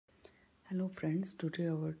Hello friends, today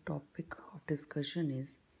our topic of discussion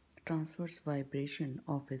is transverse vibration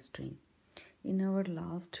of a string. In our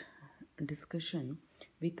last discussion,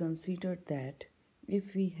 we considered that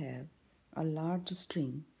if we have a large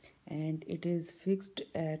string and it is fixed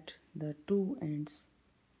at the two ends,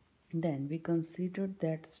 then we considered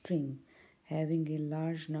that string having a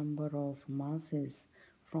large number of masses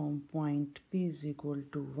from point p is equal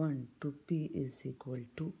to 1 to p is equal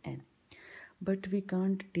to n. But we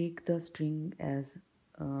can't take the string as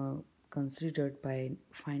uh, considered by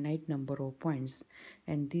finite number of points,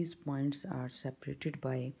 and these points are separated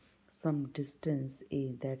by some distance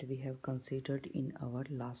a that we have considered in our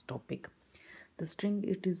last topic. The string,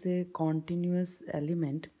 it is a continuous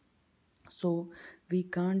element, so we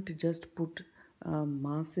can't just put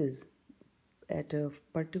masses at a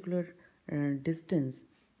particular distance,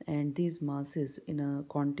 and these masses in a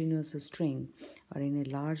continuous string or in a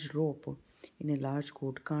large rope in a large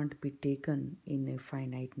code can't be taken in a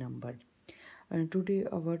finite number. And today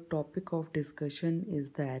our topic of discussion is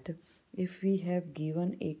that if we have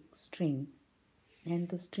given a string and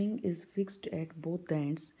the string is fixed at both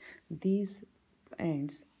ends, these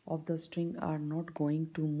ends of the string are not going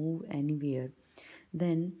to move anywhere,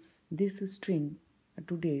 then this string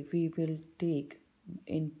today we will take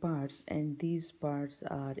in parts, and these parts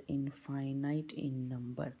are infinite in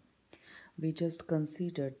number. We just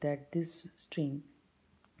considered that this string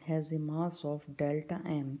has a mass of delta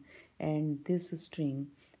m, and this string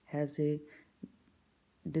has a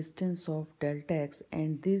distance of delta x,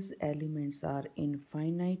 and these elements are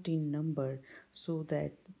infinite in number, so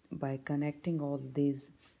that by connecting all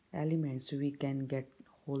these elements we can get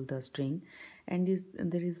hold the string. And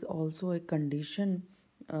there is also a condition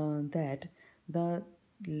that the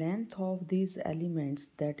length of these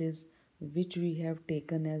elements, that is which we have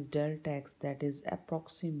taken as delta x, that is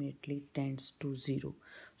approximately tends to 0,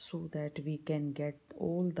 so that we can get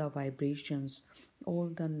all the vibrations,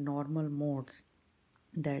 all the normal modes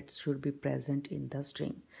that should be present in the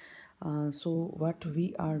string. So what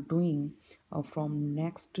we are doing from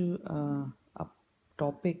next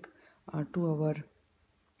topic to our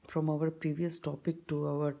from our previous topic to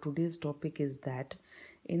our today's topic is that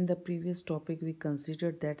in the previous topic we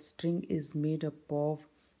considered that string is made up of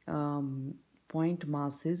point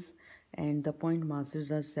masses, and the point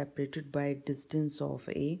masses are separated by distance of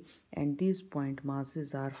a, and these point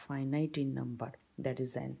masses are finite in number, that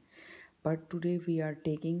is n. But today we are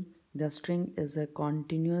taking the string is a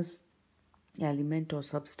continuous element or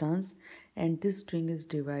substance, and this string is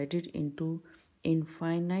divided into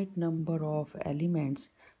infinite number of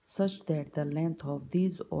elements such that the length of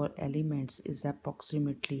these all elements is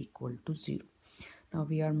approximately equal to 0. Now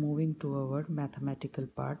we are moving to our mathematical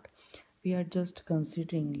part. We are just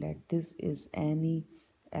considering that this is any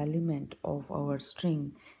element of our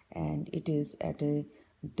string, and it is at a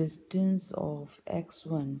distance of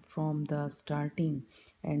x1 from the starting,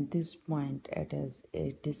 and this point at as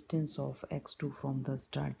a distance of x2 from the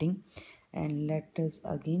starting. And let us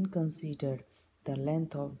again consider the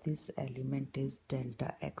length of this element is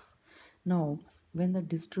delta x. Now when the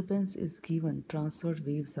disturbance is given, transverse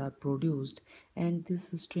waves are produced, and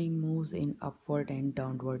this string moves in upward and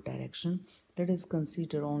downward direction. Let us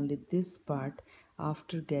consider only this part.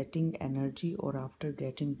 After getting energy or after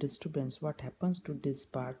getting disturbance, what happens to this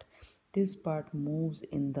part? This part moves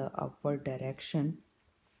in the upward direction,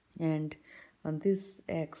 and this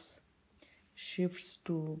x shifts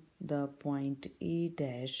to the point A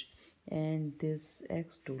dash, and this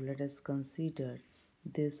x2, let us consider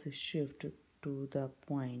this shift to the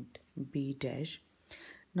point B dash.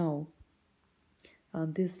 Now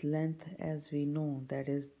this length, as we know, that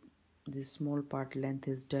is this small part length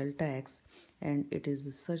is delta x, and it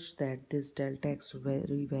is such that this delta x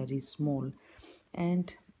very small.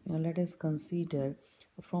 And let us consider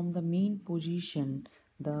from the mean position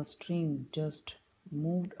the string just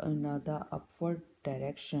moved in the upward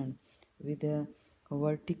direction with a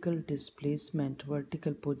vertical displacement,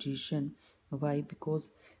 vertical position. Why?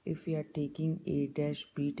 Because if we are taking a dash,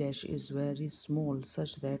 b dash is very small,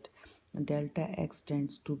 such that delta x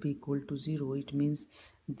tends to be equal to 0. It means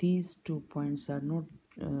these 2 points are not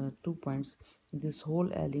 2 points. This whole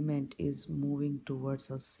element is moving towards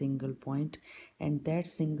a single point, and that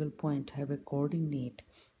single point have a coordinate,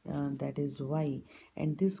 that is y,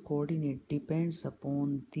 and this coordinate depends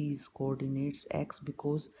upon these coordinates x,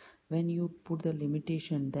 because when you put the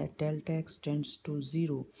limitation that delta x tends to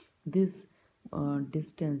 0, this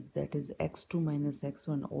distance, that is x2 minus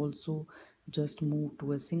x1, also just move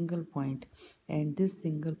to a single point, and this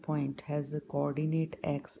single point has a coordinate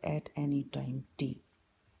x at any time t.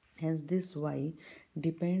 Hence this y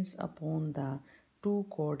depends upon the two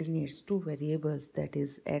coordinates, two variables, that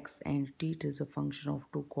is x and t. It is a function of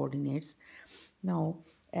two coordinates. Now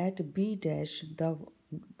at b dash, the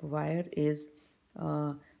wire is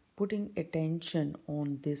uh, putting attention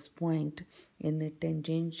on this point in a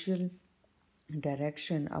tangential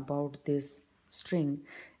direction about this string,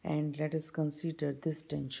 and let us consider this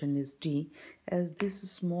tension is d. As this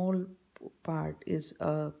small part is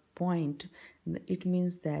a point, it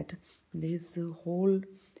means that this whole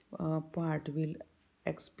part will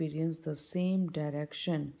experience the same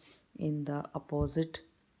direction in the opposite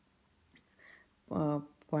uh,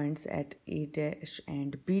 points at A dash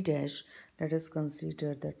and B dash. Let us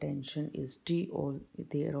consider the tension is T all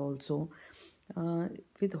there also. Uh,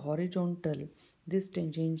 with horizontal, this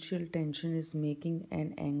tangential tension is making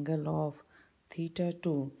an angle of theta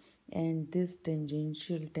 2, and this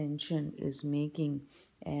tangential tension is making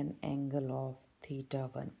an angle of theta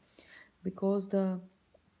 1. Because the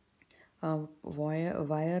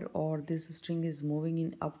wire or this string is moving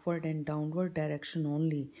in upward and downward direction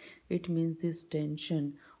only, it means this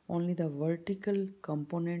tension, only the vertical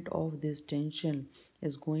component of this tension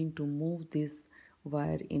is going to move this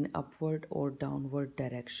wire in upward or downward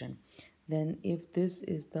direction. Then if this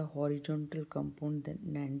is the horizontal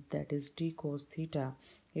component, that is t cos theta,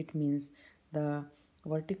 it means the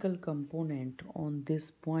vertical component on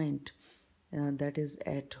this point, that is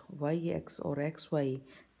at yx or xy,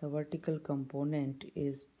 the vertical component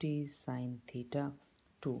is t sine theta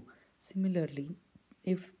 2. Similarly,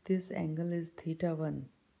 if this angle is theta 1,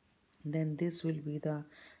 then this will be the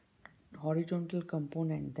horizontal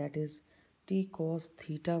component, that is t cos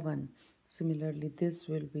theta 1. Similarly, this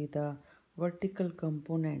will be the vertical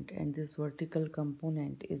component, and this vertical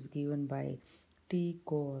component is given by t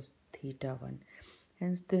cos theta 1.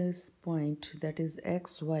 Hence, this point, that is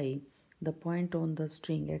xy, the point on the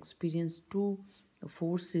string, experience two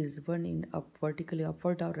forces, one in up vertically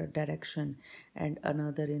upward direction and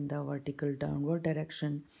another in the vertical downward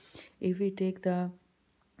direction. If we take the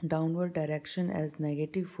downward direction as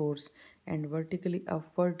negative force and vertically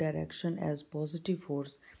upward direction as positive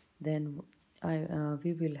force, then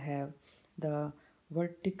we will have the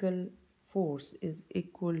vertical force is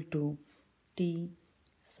equal to t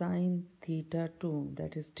sine theta 2,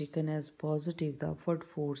 that is taken as positive the upward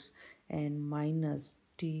force, and minus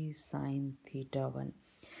t sine theta 1.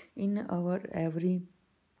 In our every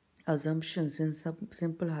assumptions in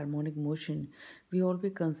simple harmonic motion, we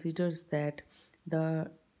always considers that the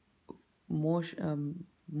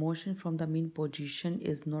motion from the mean position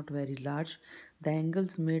is not very large. The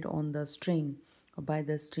angles made on the string by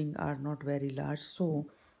the string are not very large, so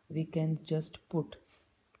we can just put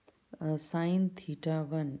sine theta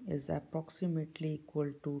 1 is approximately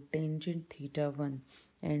equal to tangent theta 1,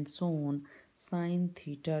 and so on. Sine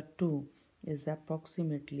theta 2 is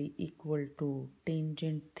approximately equal to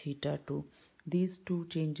tangent theta 2. These two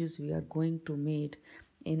changes we are going to make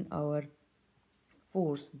in our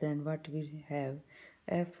force. Then what we have,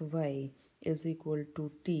 Fy is equal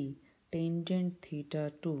to t tangent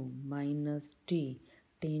theta 2 minus t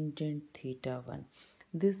tangent theta 1.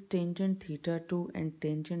 This tangent theta 2 and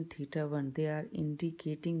tangent theta 1, they are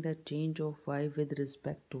indicating the change of y with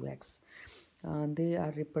respect to x. They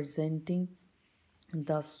are representing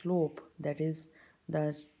the slope, that is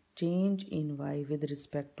the change in y with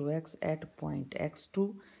respect to x at point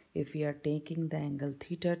x2 if we are taking the angle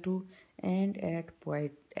theta 2, and at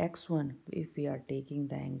point x1 if we are taking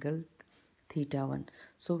the angle theta 1.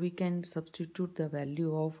 So we can substitute the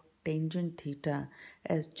value of tangent theta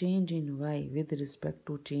as change in y with respect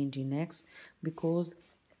to change in x, because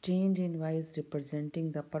change in y is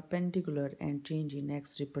representing the perpendicular and change in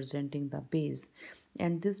x representing the base.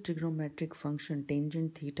 And this trigonometric function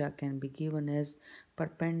tangent theta can be given as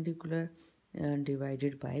perpendicular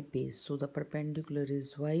divided by base. So the perpendicular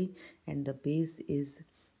is y and the base is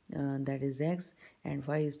that is x, and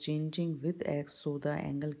y is changing with x, so the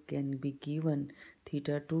angle can be given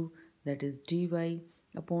theta 2, that is dy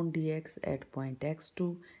upon dx at point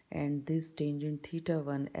x2, and this tangent theta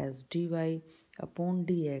 1 as dy upon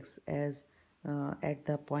dx as at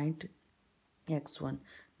the point x1.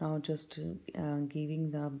 Now just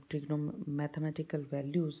giving the mathematical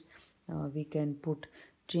values, we can put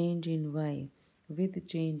change in y with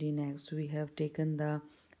change in x. We have taken the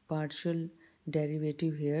partial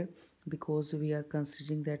derivative here because we are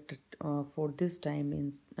considering that for this time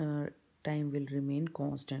in time will remain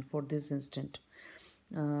constant for this instant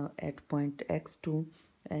at point x2,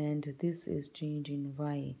 and this is change in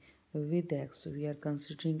y with x. We are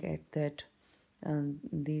considering at that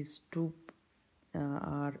these two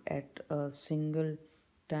are at a single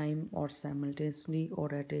time or simultaneously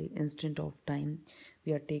or at a instant of time.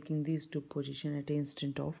 we are taking these two position at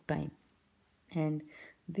instant of time. And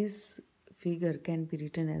this figure can be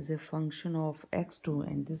written as a function of x2,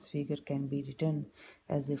 and this figure can be written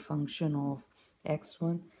as a function of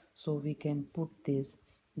x1. So we can put this,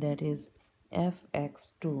 that is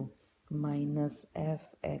fx2 minus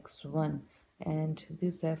fx1, and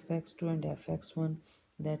this fx2 and fx1,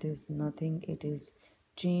 that is nothing, it is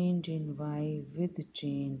change in y with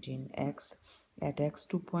change in x at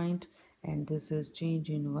x2 point, and this is change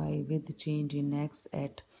in y with change in x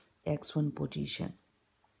at x1 position.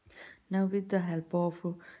 Now with the help of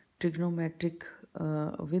trigonometric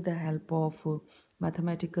with the help of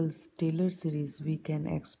mathematical Taylor series, we can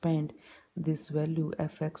expand this value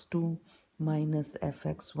fx2 minus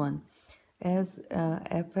fx1, as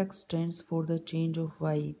fx stands for the change of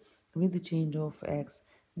y with the change of x.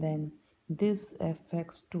 Then this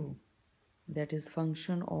fx2, that is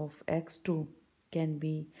function of x2, can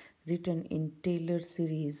be written in Taylor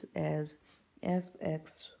series as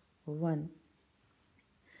fx1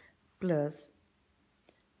 plus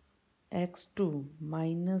x2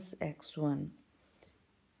 minus x1,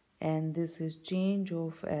 and this is change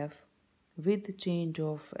of f with change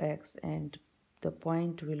of x, and the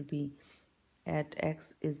point will be at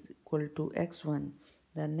x is equal to x1.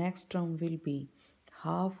 The next term will be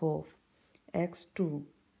half of x2,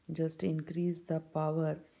 just increase the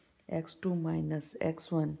power x2 minus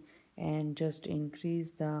x1, and just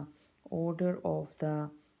increase the order of the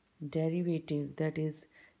derivative, that is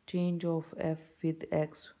change of f with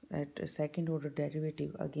x at a second order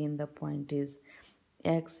derivative. Again the point is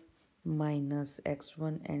x minus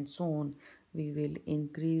x1 and so on. We will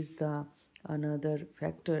increase the another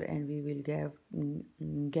factor and we will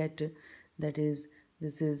get, that is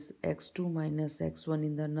this is x2 minus x1,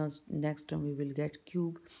 in the next term we will get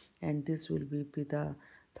cube, and this will be the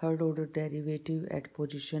third order derivative at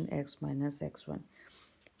position x minus x1.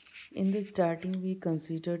 In the starting we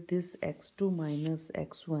considered this x2 minus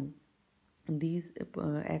x1, these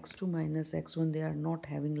x2 minus x1, they are not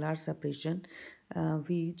having large separation.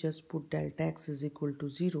 We just put delta x is equal to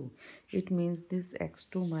 0. It means this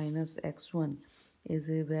x2 minus x1 is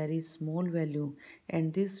a very small value,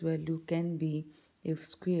 and this value can be, if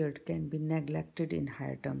squared, can be neglected in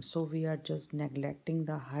higher terms. So we are just neglecting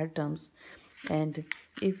the higher terms, and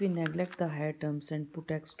if we neglect the higher terms and put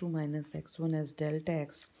x2 minus x1 as delta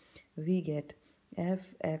x, we get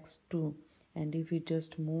fx2, and if we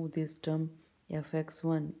just move this term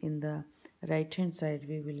fx1 in the right hand side,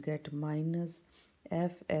 we will get minus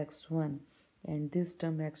fx1, and this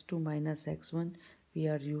term x2 minus x1 we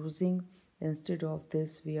are using, instead of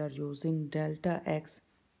this we are using delta x,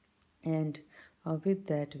 and with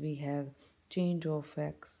that we have change of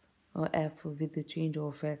x, f with the change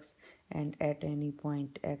of x, and at any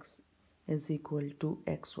point x is equal to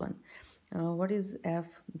x1. What is f?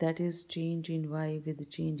 That is change in y with the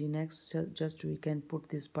change in x. So just we can put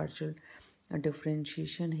this partial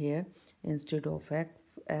differentiation here instead of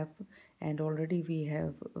f, and already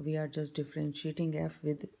we are just differentiating f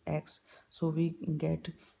with x, so we get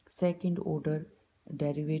second order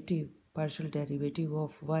derivative, partial derivative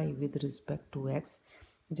of y with respect to x.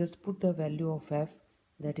 Just put the value of f,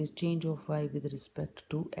 that is change of y with respect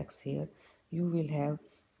to x here. You will have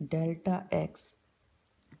delta x,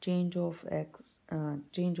 change of x,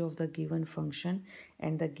 change of the given function,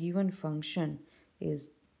 and the given function is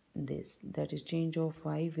this, that is change of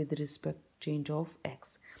y with respect change of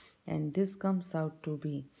x, and this comes out to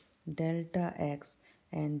be delta x,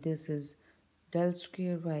 and this is del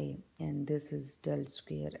square y, and this is del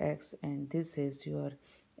square x, and this is your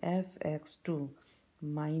fx2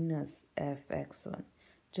 minus fx1.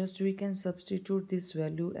 Just we can substitute this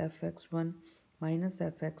value fx1 minus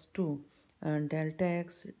fx2 and delta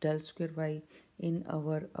x del square y in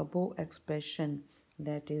our above expression,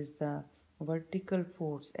 that is the vertical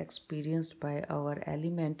force experienced by our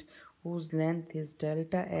element whose length is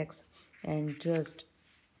delta x, and just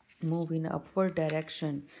move in upward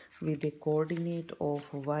direction with a coordinate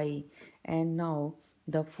of y, and now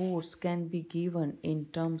the force can be given in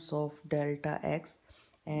terms of delta x,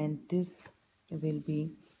 and this will be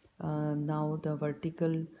now the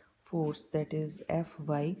vertical force, that is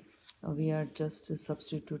fy. We are just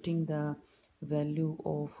substituting the value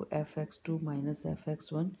of fx2 minus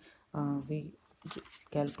fx1. We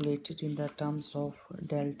calculate it in the terms of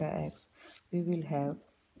delta x. We will have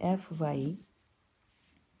fy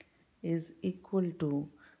is equal to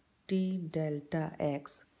t delta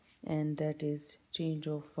x, and that is change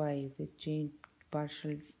of y with change,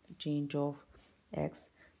 partial change of x,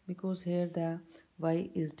 because here the y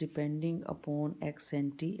is depending upon x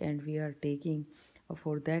and t, and we are taking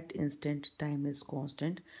for that instant time is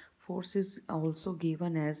constant. force is also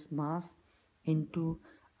given as mass into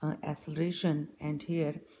acceleration, and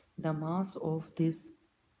here the mass of this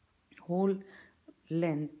whole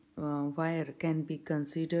length wire can be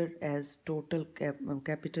considered as total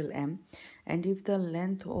capital M. And if the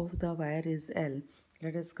length of the wire is L,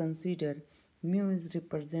 let us consider mu is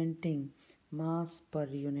representing mass per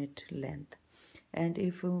unit length. And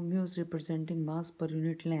if mu is representing mass per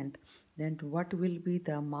unit length, then what will be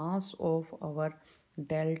the mass of our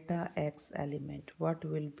delta x element? What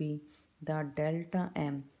will be the delta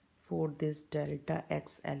M for this delta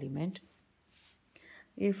x element?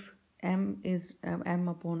 If m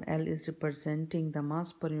upon L is representing the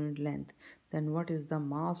mass per unit length, then what is the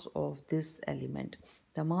mass of this element?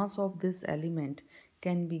 The mass of this element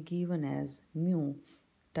can be given as mu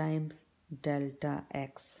times delta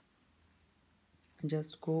x.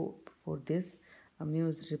 Just go for this. Mu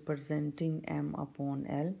is representing m upon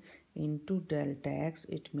L into delta x.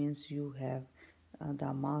 It means you have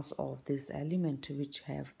the mass of this element which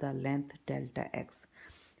have the length delta x.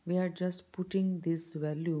 We are just putting this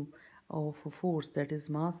value of force, that is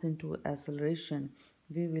mass, into acceleration.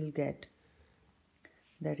 We will get,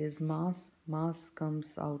 that is mass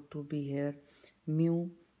comes out to be here mu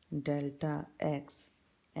delta x.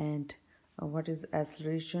 And what is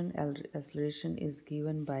acceleration? Acceleration is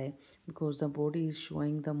given by, because the body is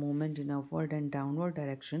showing the movement in upward and downward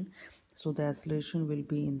direction, so the acceleration will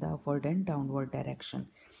be in the upward and downward direction.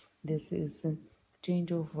 This is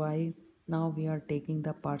change of y. Now we are taking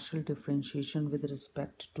the partial differentiation with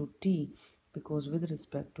respect to t, because with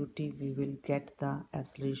respect to t we will get the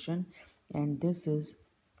acceleration, and this is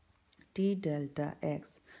t delta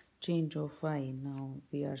x change of y. Now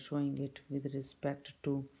we are showing it with respect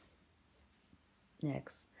to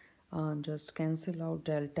x. Just cancel out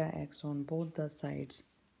delta x on both the sides.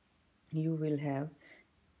 You will have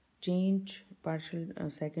change partial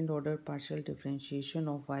second order partial differentiation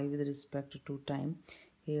of y with respect to time.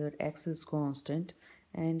 Here x is constant,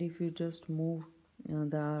 and if you just move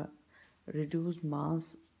the reduced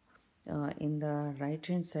mass in the right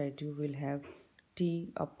hand side, you will have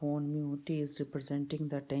t upon mu. T is representing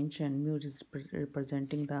the tension, mu is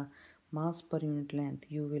representing the mass per unit length.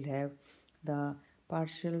 You will have the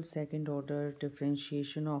partial second order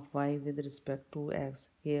differentiation of y with respect to x.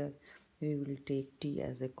 Here we will take t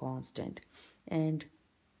as a constant, and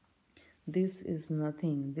this is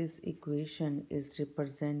nothing. This equation is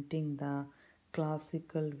representing the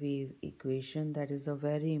classical wave equation. That is a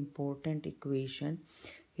very important equation.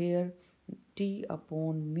 Here t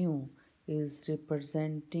upon mu is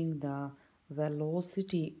representing the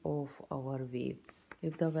velocity of our wave.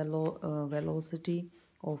 If the velocity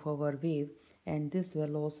of our wave, and this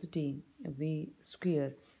velocity v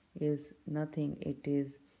square is nothing, it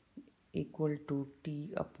is equal to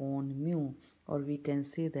t upon mu, or we can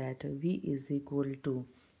say that v is equal to,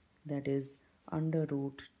 that is under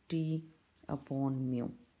root t upon mu.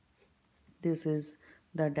 This is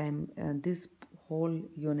the this whole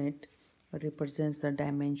unit represents the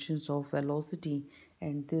dimensions of velocity,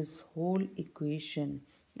 and this whole equation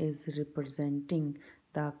is representing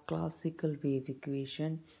the classical wave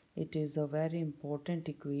equation. It is a very important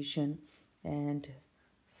equation, and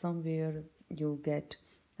somewhere you get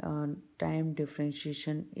time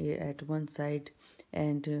differentiation at one side,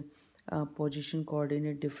 and position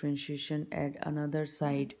coordinate differentiation at another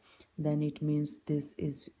side, then it means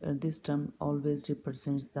this term always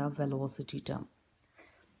represents the velocity term.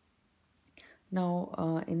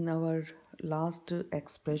 Now in our last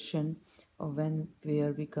expression, when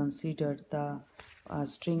where we consider the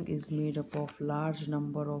string is made up of large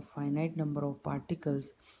number of finite number of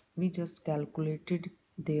particles, we just calculated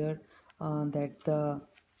there that the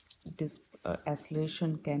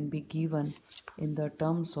acceleration can be given in the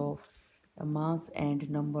terms of mass and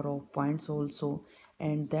number of points also,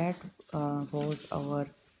 and that was our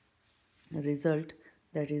result.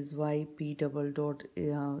 That is why p double dot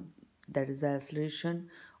that is the acceleration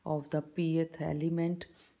of the pth element.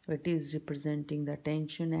 It is representing the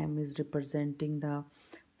tension, m is representing the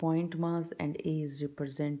point mass, and a is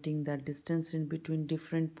representing the distance in between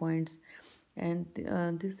different points. And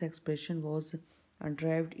this expression was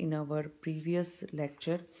derived in our previous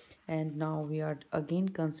lecture, and now we are again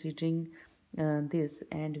considering this,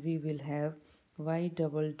 and we will have y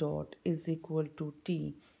double dot is equal to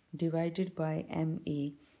t divided by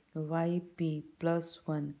ma yp plus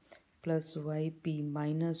 1 plus yp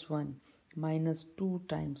minus 1 minus 2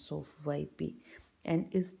 times of yp. And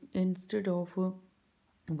is instead of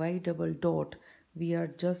y double dot, we are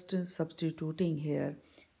just substituting here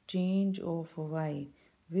change of y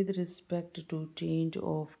with respect to change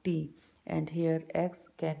of t, and here x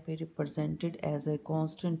can be represented as a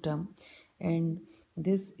constant term, and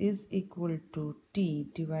this is equal to t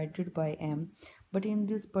divided by m. But in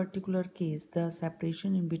this particular case, the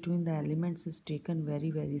separation in between the elements is taken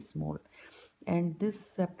very small, and this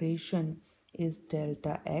separation is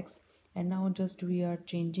delta x. And now just we are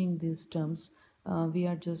changing these terms. We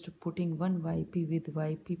are just putting one yp with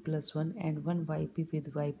yp plus 1 and one yp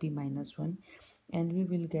with yp minus 1, and we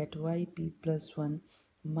will get yp plus 1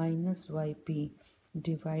 minus yp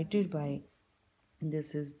divided by,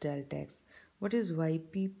 this is delta x. What is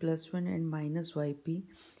yp plus 1 and minus yp?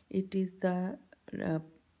 It is the uh,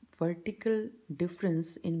 vertical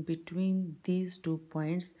difference in between these 2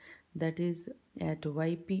 points, that is at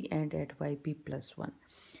yp and at yp plus 1.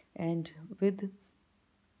 And with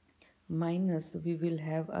minus, we will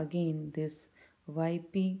have again this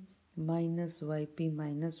yp minus yp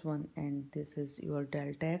minus 1, and this is your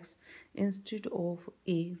delta x. Instead of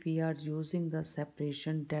a, we are using the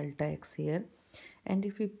separation delta x here, and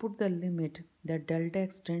if we put the limit that delta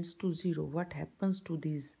x tends to 0, what happens to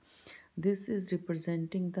these? This is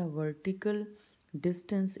representing the vertical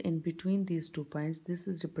distance in between these 2 points. This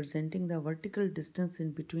is representing the vertical distance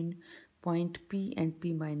in between point P and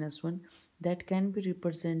P minus 1, that can be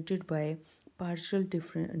represented by partial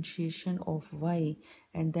differentiation of y,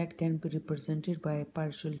 and that can be represented by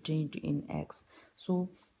partial change in x. So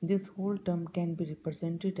this whole term can be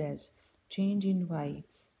represented as change in y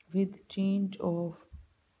with change of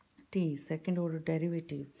t, second order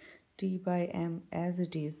derivative, t by m as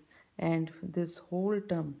it is, and this whole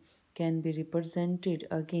term can be represented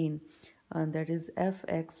again, that is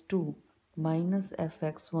fx2 minus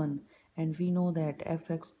fx1, and we know that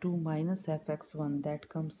fx2 minus fx1, that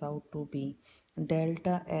comes out to be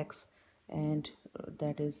delta x, and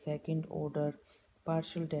that is second order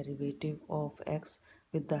partial derivative of x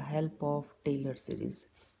with the help of Taylor series.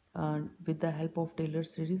 With the help of Taylor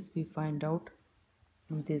series, we find out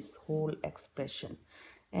this whole expression,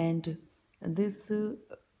 and this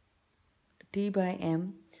t by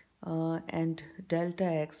m and delta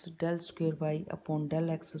x del square y upon del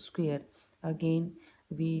x square, again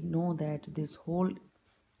we know that this whole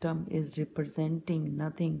term is representing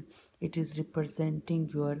nothing, it is representing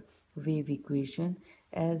your wave equation.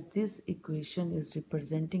 As this equation is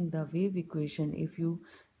representing the wave equation, if you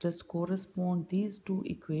just correspond these two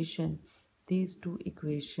equations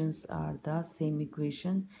are the same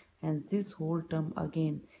equation, and this whole term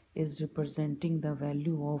again is representing the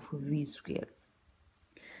value of v square.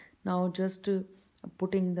 Now just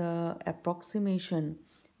putting the approximation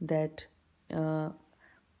that uh,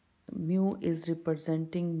 mu is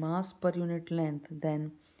representing mass per unit length,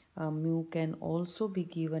 then mu can also be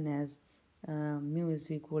given as mu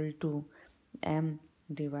is equal to m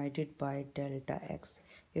divided by delta x.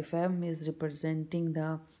 If m is representing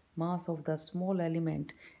the mass of the small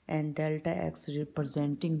element and delta x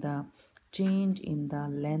representing the change in the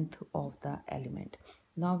length of the element.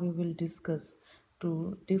 Now we will discuss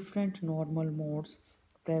two different normal modes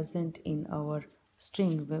present in our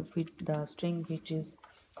string, with the string which is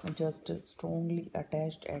just strongly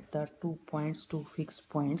attached at the 2 points, two fixed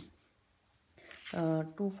points.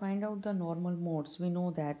 To find out the normal modes, we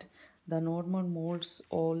know that the normal modes,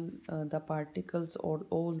 all the particles or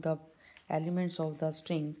all the elements of the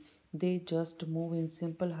string, they just move in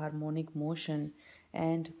simple harmonic motion,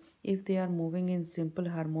 and if they are moving in simple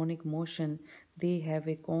harmonic motion, they have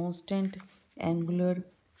a constant angular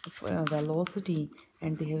velocity,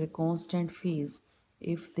 and they have a constant phase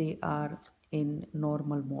if they are in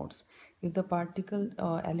normal modes. If the particle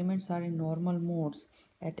elements are in normal modes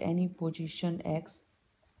at any position x,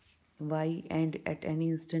 y, and at any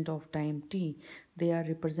instant of time t, they are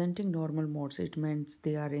representing normal modes. It means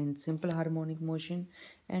they are in simple harmonic motion,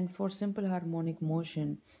 and for simple harmonic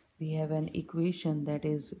motion we have an equation that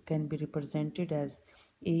is can be represented as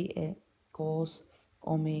a cos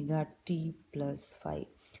omega t plus phi,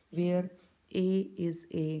 where a is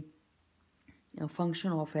a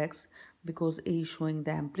function of x, because a is showing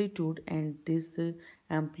the amplitude, and this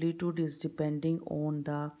amplitude is depending on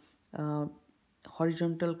the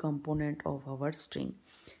horizontal component of our string.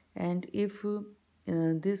 And if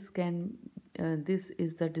this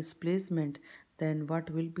is the displacement, then what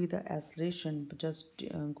will be the acceleration? Just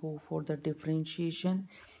go for the differentiation,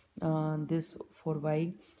 this for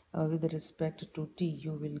y with respect to t,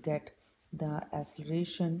 you will get the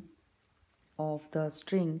acceleration of the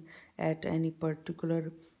string at any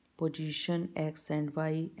particular position x and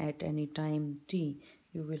y at any time t.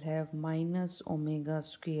 You will have minus omega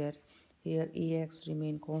square. Here ax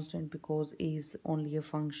remain constant because a is only a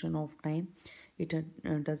function of time, it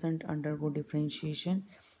doesn't undergo differentiation.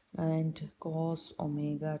 and cos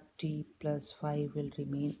omega t plus phi will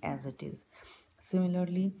remain as it is.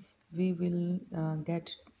 Similarly, we will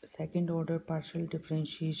get second order partial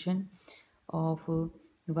differentiation of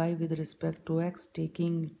y with respect to x,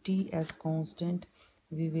 taking t as constant.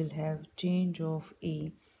 We will have change of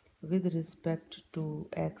a with respect to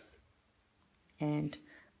x, and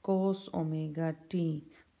cos omega t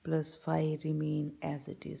plus phi remain as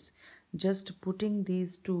it is. Just putting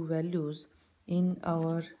these two values in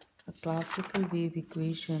our classical wave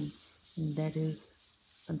equation, that is,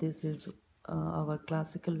 this is our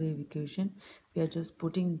classical wave equation. We are just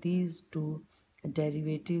putting these two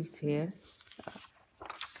derivatives here.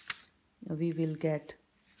 We will get,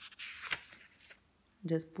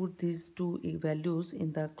 just put these two values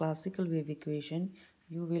in the classical wave equation.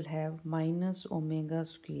 You will have minus omega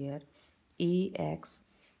square ax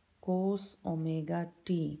cos omega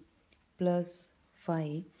t plus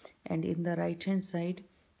phi, and in the right hand side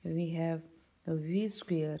we have a v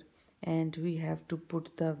square, and we have to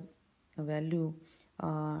put the value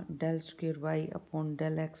del square y upon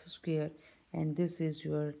del x square, and this is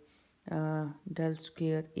your del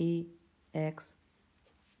square ax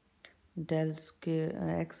del square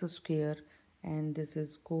x square, and this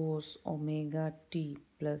is cos omega t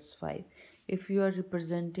plus 5. If you are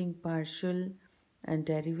representing partial and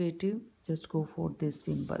derivative, just go for these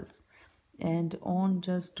symbols, and on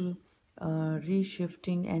just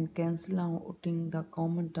reshifting and cancel outing the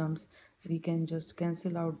common terms, we can just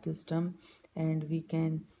cancel out this term, and we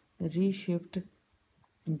can reshift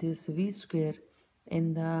this v square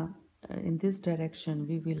in the in this direction.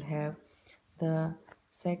 We will have the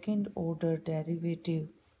second order derivative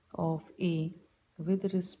of a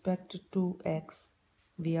with respect to x.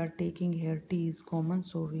 We are taking here t is common,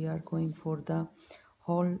 so we are going for the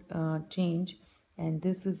whole change, and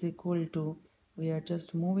this is equal to, we are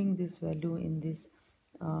just moving this value in this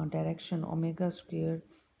direction, omega square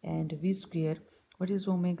and v square. What is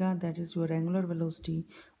omega? That is your angular velocity.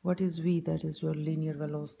 What is v? That is your linear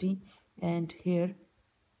velocity. And here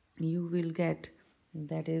you will get,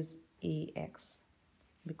 that is ax,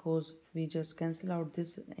 because we just cancel out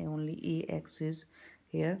this, only ax is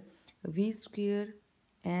here. V square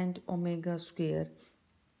and omega square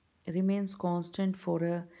remains constant for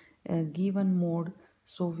a given mode,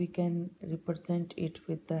 so we can represent it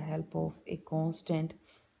with the help of a constant,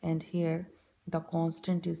 and here the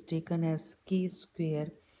constant is taken as k square,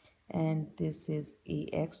 and this is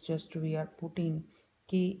ax. Just we are putting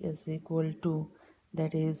k is equal to,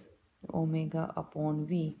 that is omega upon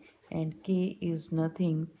v, and k is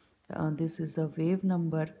nothing, this is a wave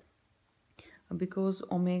number, because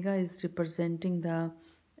omega is representing the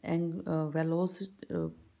velocity,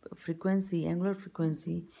 frequency, angular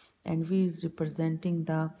frequency, and v is representing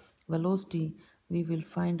the velocity. We will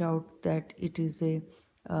find out that it is a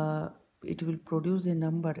it will produce a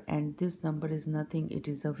number, and this number is nothing, it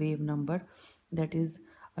is a wave number, that is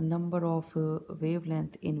a number of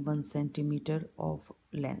wavelength in 1 centimeter of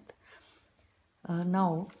length.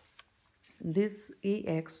 Now this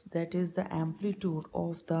ax, that is the amplitude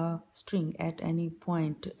of the string at any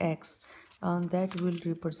point x, that will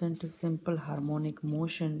represent a simple harmonic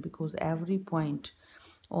motion, because every point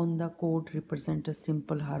on the chord represent a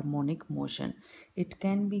simple harmonic motion. It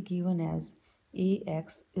can be given as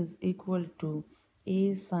ax is equal to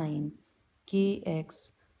a sine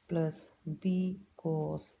kx plus b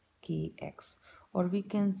cos kx, or we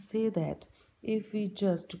can say that if we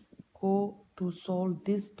just go to solve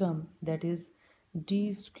this term, that is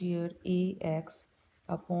d square ax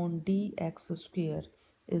upon dx square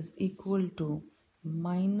is equal to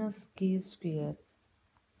minus k square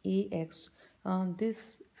ax.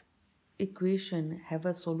 This equation have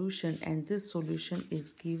a solution, and this solution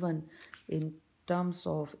is given in terms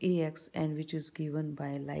of ax, and which is given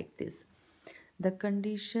by like this. The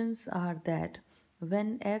conditions are that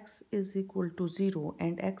when x is equal to 0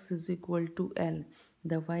 and x is equal to L,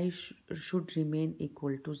 the y should remain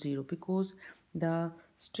equal to 0, because the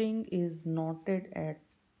string is knotted at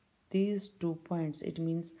these 2 points. It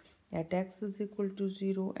means at x is equal to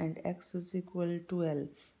 0 and x is equal to L,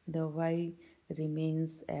 the y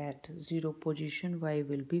remains at 0 position, y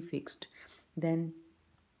will be fixed. Then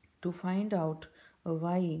to find out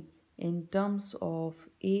y in terms of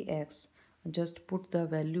ax, just put the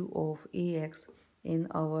value of ax in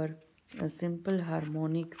our simple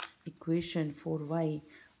harmonic equation for y.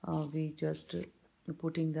 We just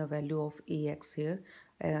putting the value of ax here,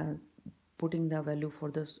 uh, putting the value for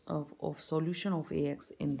this of solution of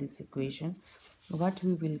ax in this equation. What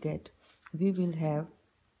we will get? We will have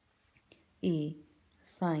a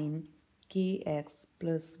sine kx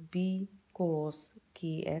plus b cos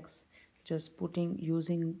kx just putting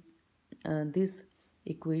using this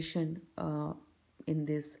equation in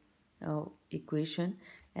this equation,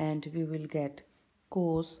 and we will get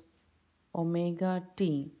cos omega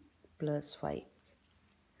t plus phi.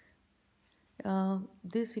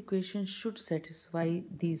 This equation should satisfy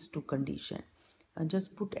these two conditions.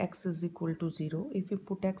 Just put x is equal to 0. If we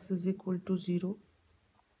put x is equal to 0,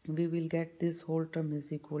 we will get this whole term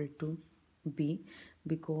is equal to b,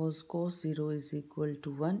 because cos 0 is equal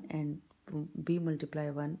to 1 and b multiply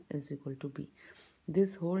 1 is equal to b.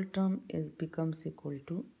 This whole term becomes equal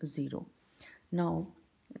to 0. Now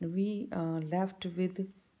we left with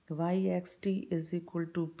yxt is equal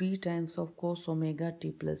to b times of cos omega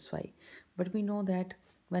t plus phi. But we know that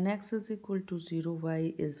when x is equal to 0,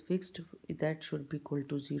 y is fixed, that should be equal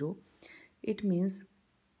to 0. It means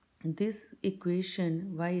this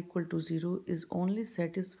equation y equal to 0 is only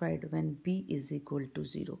satisfied when b is equal to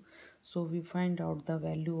 0. So we find out the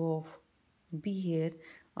value of b here,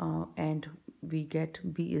 and we get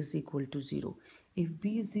b is equal to 0. If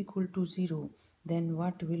b is equal to 0, then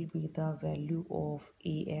what will be the value of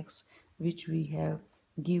ax, which we have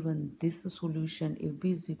given this solution? If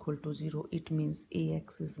b is equal to 0, it means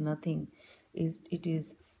ax is nothing, it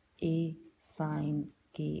is a sine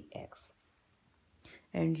kx.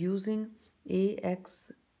 And using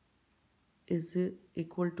ax is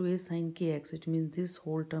equal to a sine kx, it means this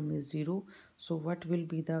whole term is 0. So what will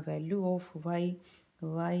be the value of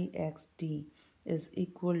yxt is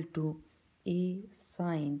equal to a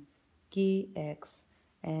sine kx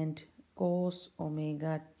and cos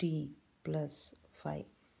omega t plus phi.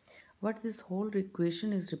 What this whole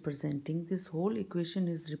equation is representing? This whole equation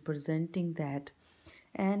is representing that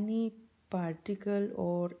any particle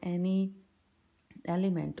or any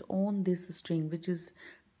element on this string which is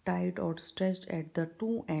tied or stretched at the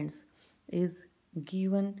two ends is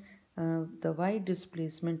given, the y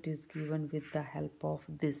displacement is given with the help of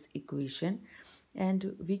this equation,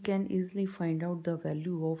 and we can easily find out the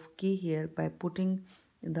value of k here by putting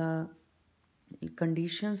the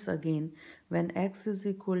conditions again. When x is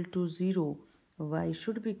equal to 0, y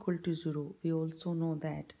should be equal to 0. We also know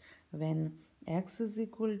that when x is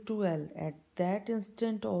equal to L, at that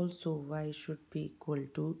instant also y should be equal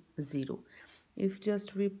to 0. If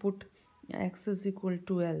just we put x is equal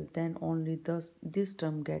to L, then only this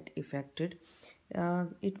term get affected.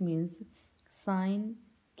 It means sine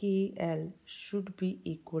kl should be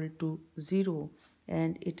equal to 0,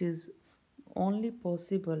 and it is only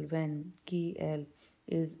possible when kl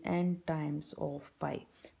is n times of pi,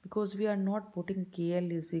 because we are not putting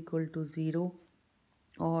kl is equal to 0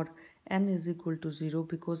 or n is equal to 0,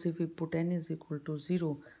 because if we put n is equal to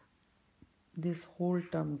 0, this whole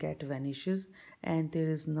term get vanishes and there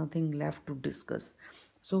is nothing left to discuss.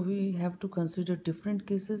 So we have to consider different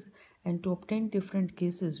cases, and to obtain different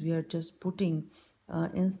cases we are just putting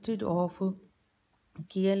instead of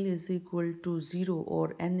kl is equal to 0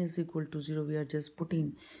 or n is equal to 0, we are just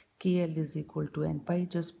putting kl is equal to n pi.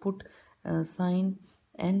 Just put sine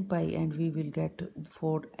n pi and we will get,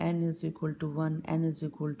 for n is equal to 1, n is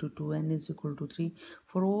equal to 2, n is equal to 3,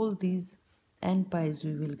 for all these n pi's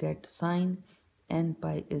we will get sine n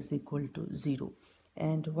pi is equal to 0.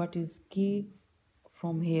 And what is k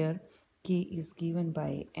from here? K is given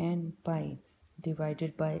by n pi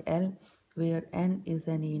divided by L, where n is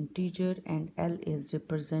any integer and L is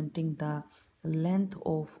representing the length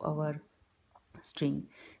of our string.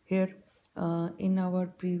 Here in our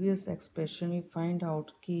previous expression we find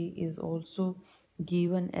out k is also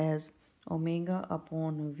given as omega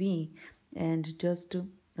upon v, and just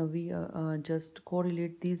we just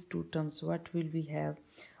correlate these two terms. What will we have?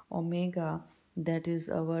 Omega, that is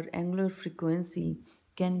our angular frequency,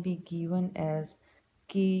 can be given as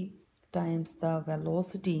k times the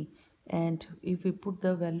velocity, and if we put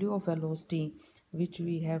the value of velocity which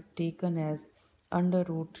we have taken as under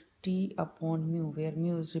root t upon mu, where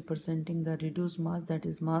mu is representing the reduced mass, that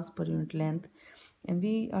is mass per unit length, and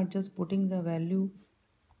we are just putting the value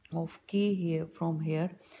of k here from here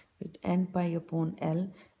with n pi upon L,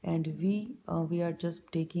 and we are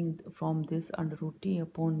just taking from this under root t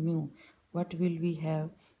upon mu. What will we have?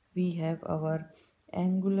 We have our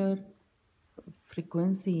angular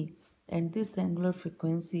frequency, and this angular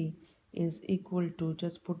frequency is equal to,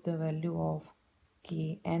 just put the value of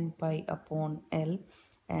k n pi upon L,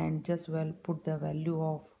 and just put the value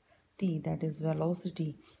of t, that is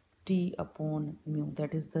velocity, t upon mu,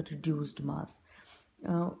 that is the reduced mass.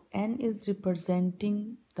 N is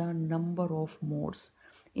representing the number of modes,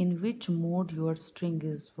 in which mode your string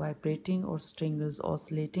is vibrating or string is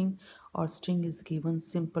oscillating or string is given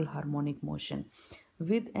simple harmonic motion.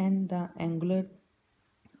 With n, the angular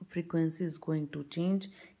frequency is going to change.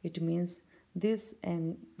 It means this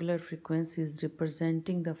angular frequency is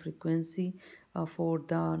representing the frequency for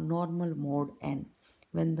the normal mode n,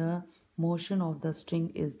 when the motion of the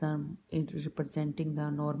string is representing the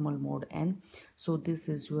normal mode n. So this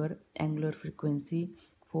is your angular frequency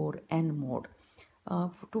for n mode.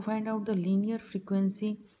 To find out the linear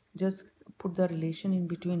frequency, just put the relation in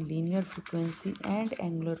between linear frequency and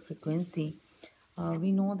angular frequency.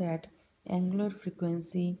 We know that angular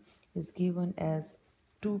frequency is given as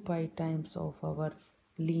 2 pi times of our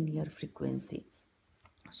linear frequency.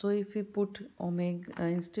 So if we put omega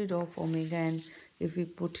instead of omega n, if we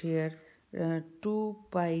put here 2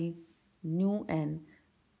 pi nu n,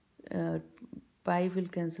 uh, pi will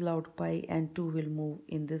cancel out pi and 2 will move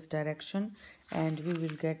in this direction, and we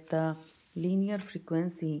will get the linear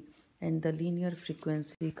frequency, and the linear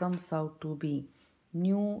frequency comes out to be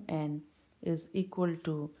nu n is equal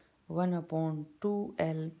to 1 upon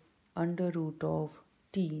 2l under root of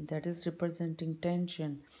t, that is representing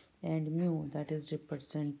tension, and mu, that is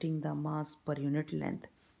representing the mass per unit length.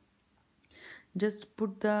 Just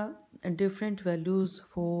put the different values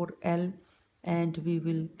for L, and we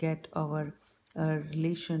will get our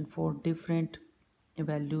relation for different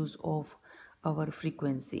values of our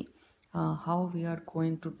frequency. How we are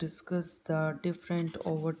going to discuss the different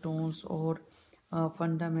overtones or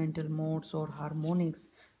fundamental modes or harmonics,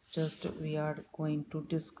 just we are going to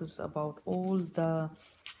discuss about all the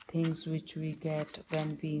things which we get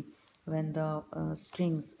when the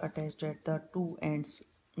strings attached at the two ends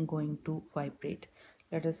going to vibrate.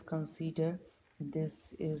 Let us consider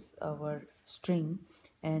this is our string,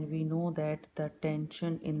 and we know that the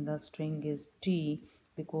tension in the string is T,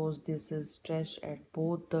 because this is stretched at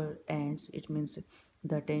both the ends. It means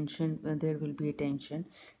the tension, there will be a tension,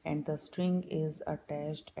 and the string is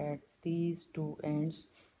attached at these two ends,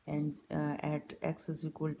 and at x is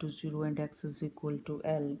equal to 0 and x is equal to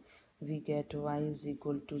L, we get y is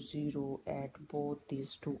equal to 0 at both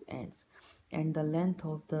these two ends. And the length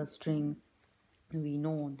of the string, we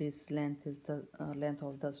know this length is the length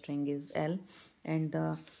of the string is L, and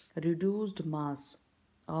the reduced mass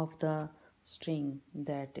of the string,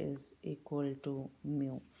 that is equal to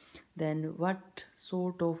mu. Then what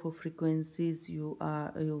sort of frequencies you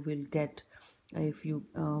will get if you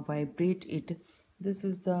vibrate it? This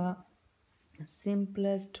is the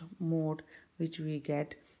simplest mode which we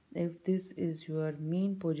get. If this is your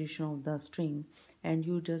mean position of the string and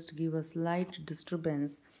you just give a slight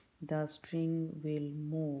disturbance, the string will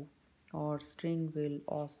move or string will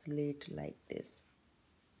oscillate like this.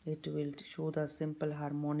 It will show the simple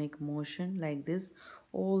harmonic motion like this.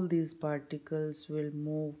 All these particles will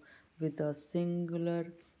move with a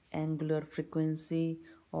singular angular frequency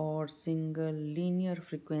or single linear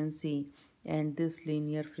frequency, and this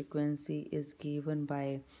linear frequency is given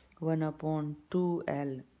by 1 upon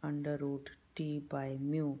 2l under root t by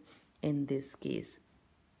mu in this case.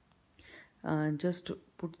 Just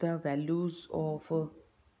put the values of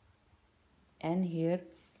n here,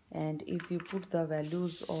 and if you put the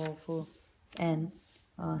values of n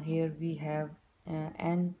here, we have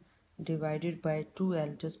n divided by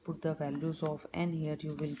 2l. Just put the values of n here,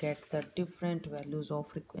 you will get the different values of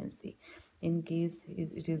frequency. In case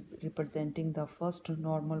it is representing the first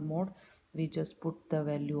normal mode, we just put the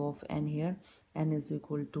value of n here, n is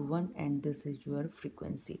equal to 1, and this is your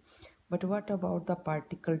frequency. But what about the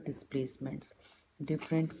particle displacements?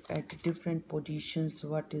 Different at different positions,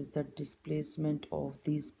 what is the displacement of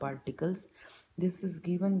these particles? This is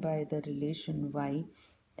given by the relation y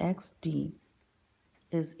xt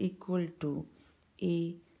is equal to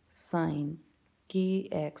a sine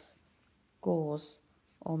kx cos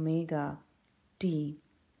omega t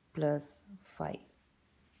plus phi.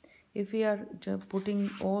 If we are just putting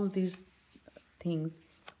all these things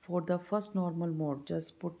for the first normal mode,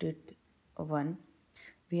 just put it 1.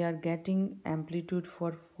 We are getting amplitude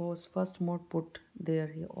for first mode, put there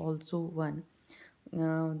also 1.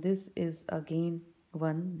 This is again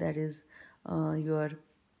 1, that is your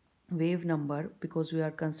wave number, because we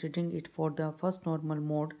are considering it for the first normal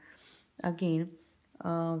mode. Again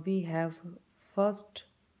we have first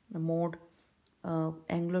mode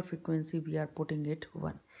angular frequency, we are putting it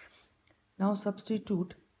 1. Now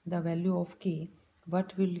substitute the value of k.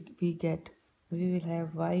 What will we get? We will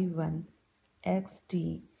have y1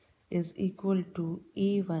 xt is equal to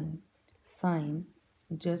a1 sine.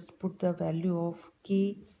 Just put the value of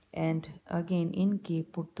k, and again in k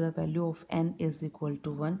put the value of n is equal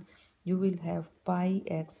to 1. You will have pi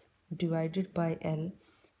x divided by l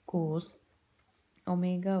cos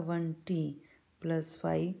omega 1 t plus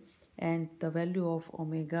phi, and the value of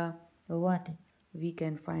omega 1 we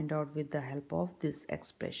can find out with the help of this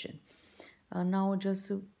expression. Now just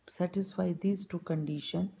to satisfy these two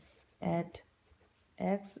conditions, at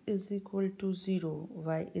x is equal to 0,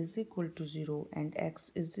 y is equal to 0, and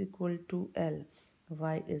x is equal to L,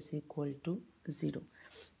 y is equal to 0.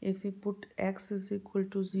 If we put x is equal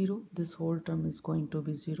to 0, this whole term is going to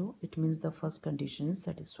be 0. It means the first condition is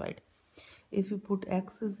satisfied. If you put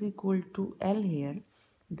x is equal to L here,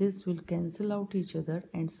 this will cancel out each other,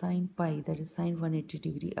 and sine pi, that is sine 180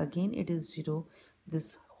 degree, again it is 0.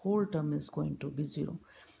 This whole term is going to be 0.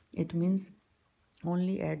 It means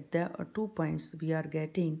only at the 2 points we are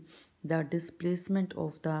getting the displacement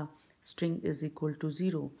of the string is equal to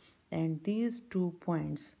 0, and these 2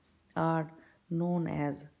 points are known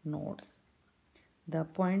as nodes. The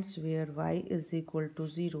points where y is equal to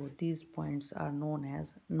 0, these points are known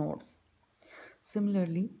as nodes.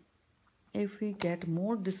 Similarly, if we get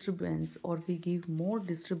more disturbance or we give more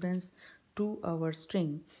disturbance to our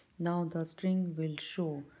string, now the string will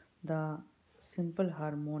show the simple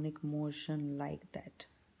harmonic motion like that.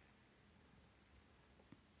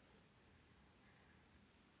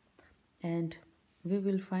 And we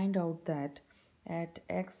will find out that at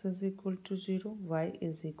x is equal to 0, y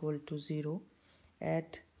is equal to 0,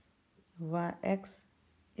 at x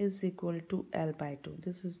is equal to L by 2.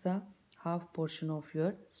 This is the half portion of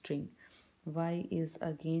your string. Y is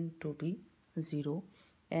again to be 0,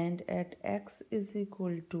 and at x is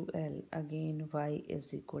equal to L, again y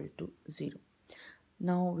is equal to 0.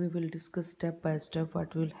 Now we will discuss step by step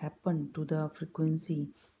what will happen to the frequency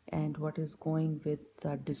and what is going with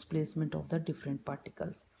the displacement of the different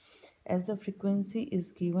particles. As the frequency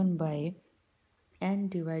is given by n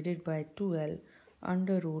divided by 2l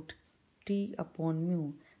under root t upon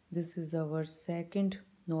mu, this is our second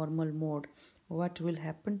normal mode. What will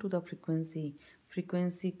happen to the frequency?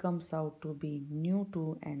 Frequency comes out to be nu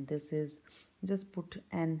 2, and this is, just put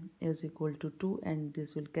n is equal to 2 and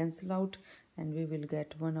this will cancel out, and we will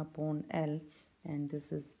get 1 upon L, and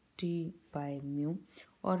this is t by mu.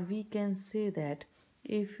 Or we can say that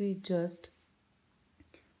if we just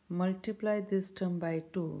multiply this term by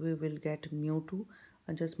 2, we will get mu 2.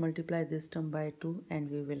 Just multiply this term by 2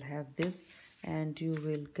 and we will have this, and you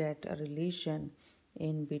will get a relation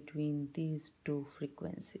in between these two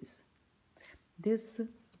frequencies. This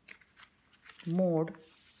mode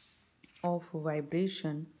of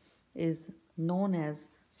vibration is known as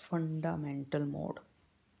fundamental mode,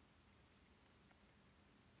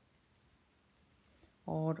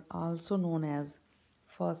 or also known as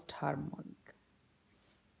first harmonic.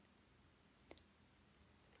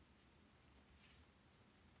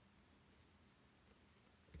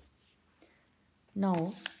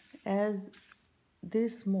 Now, as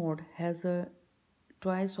this mode has a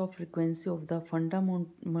twice of frequency of the fundamental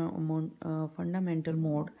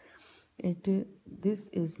mode, this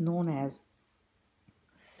is known as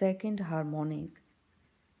second harmonic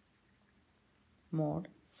mode,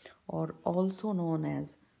 or also known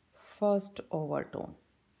as first overtone.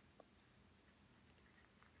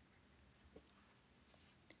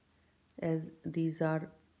 As these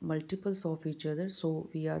are multiples of each other, so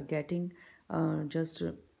we are getting just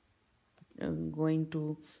going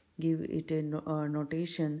to give it a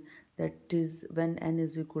notation that is when n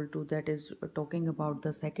is equal to, that is talking about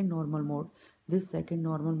the second normal mode. This second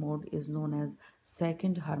normal mode is known as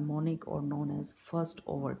second harmonic, or known as first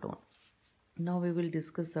overtone. Now we will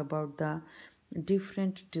discuss about the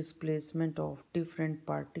different displacement of different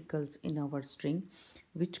particles in our string,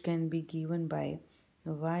 which can be given by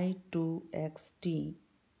y2xt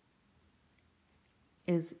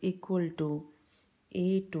is equal to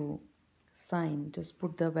a2 sine, just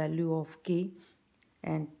put the value of k,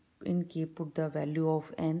 and in k put the value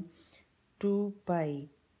of n, 2 pi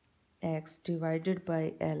x divided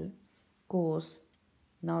by L cos,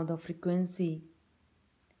 now the frequency,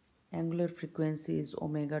 angular frequency is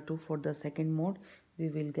omega 2 for the second mode, we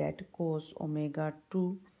will get cos omega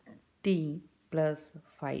 2 t plus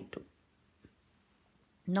phi 2.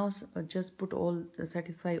 Now just put all,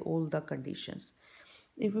 satisfy all the conditions.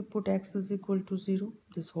 If we put x is equal to 0,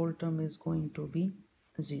 this whole term is going to be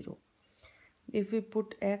 0. If we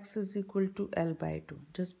put x is equal to L by 2,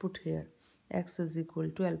 just put here x is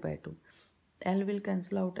equal to L by 2. L will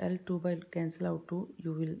cancel out L, 2 will cancel out 2,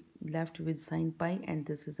 you will left with sine pi, and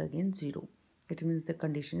this is again 0. It means the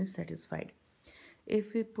condition is satisfied.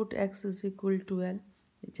 If we put x is equal to L,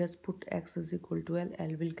 just put x is equal to L,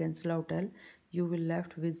 L will cancel out L, you will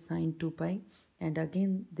left with sine 2 pi, and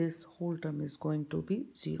again this whole term is going to be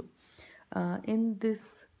 0. In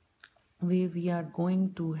this way we are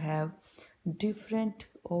going to have different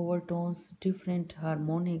overtones, different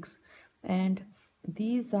harmonics, and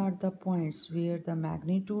These are the points where the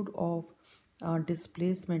magnitude of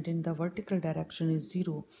displacement in the vertical direction is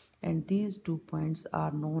zero, and these 2 points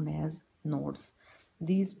are known as nodes.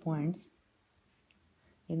 These points,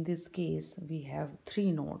 in this case, we have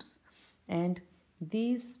three nodes, and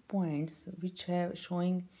these points which have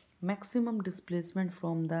showing maximum displacement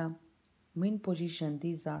from the mean position,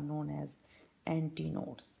 these are known as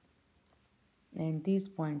antinodes, and these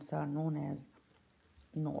points are known as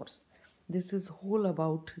nodes. This is whole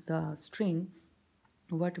about the string.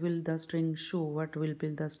 What will the string show? What will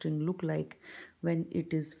the string look like when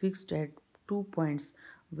it is fixed at 2 points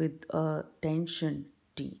with a tension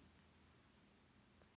T?